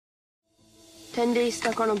10 days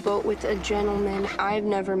stuck on a boat with a gentleman I've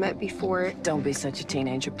never met before. Don't be such a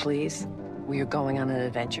teenager, please. We are going on an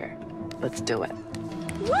adventure. Let's do it.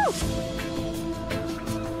 Woo!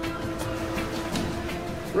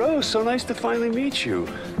 Rose, so nice to finally meet you.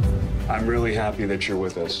 I'm really happy that you're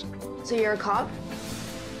with us. So you're a cop?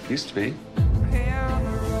 Used to be.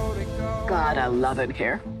 God, I love it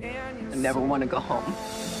here. I never want to go home.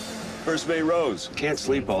 First Mate Rose, can't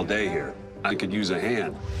sleep all day here. I could use a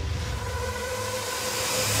hand.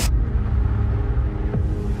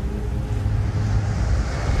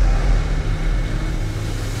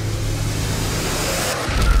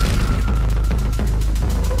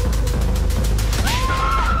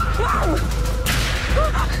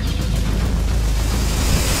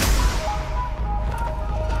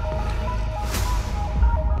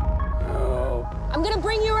 I'm gonna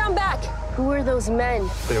bring you around back. Who are those men?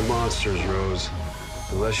 They're monsters, Rose.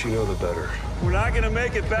 The less you know, the better. We're not gonna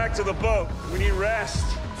make it back to the boat. We need rest.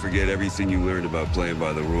 Forget everything you learned about playing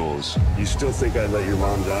by the rules. You still think I'd let your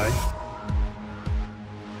mom die?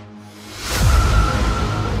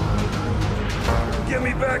 Get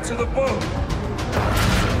me back to the boat.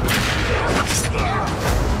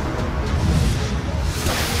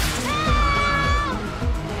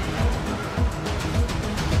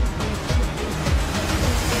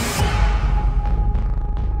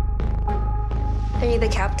 Are you the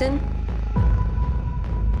captain?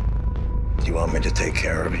 Do you want me to take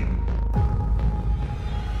care of him?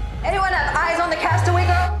 Anyone have eyes on the castaway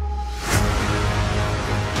girl?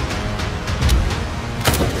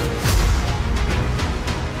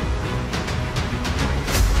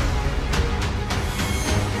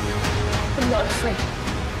 I'm not afraid.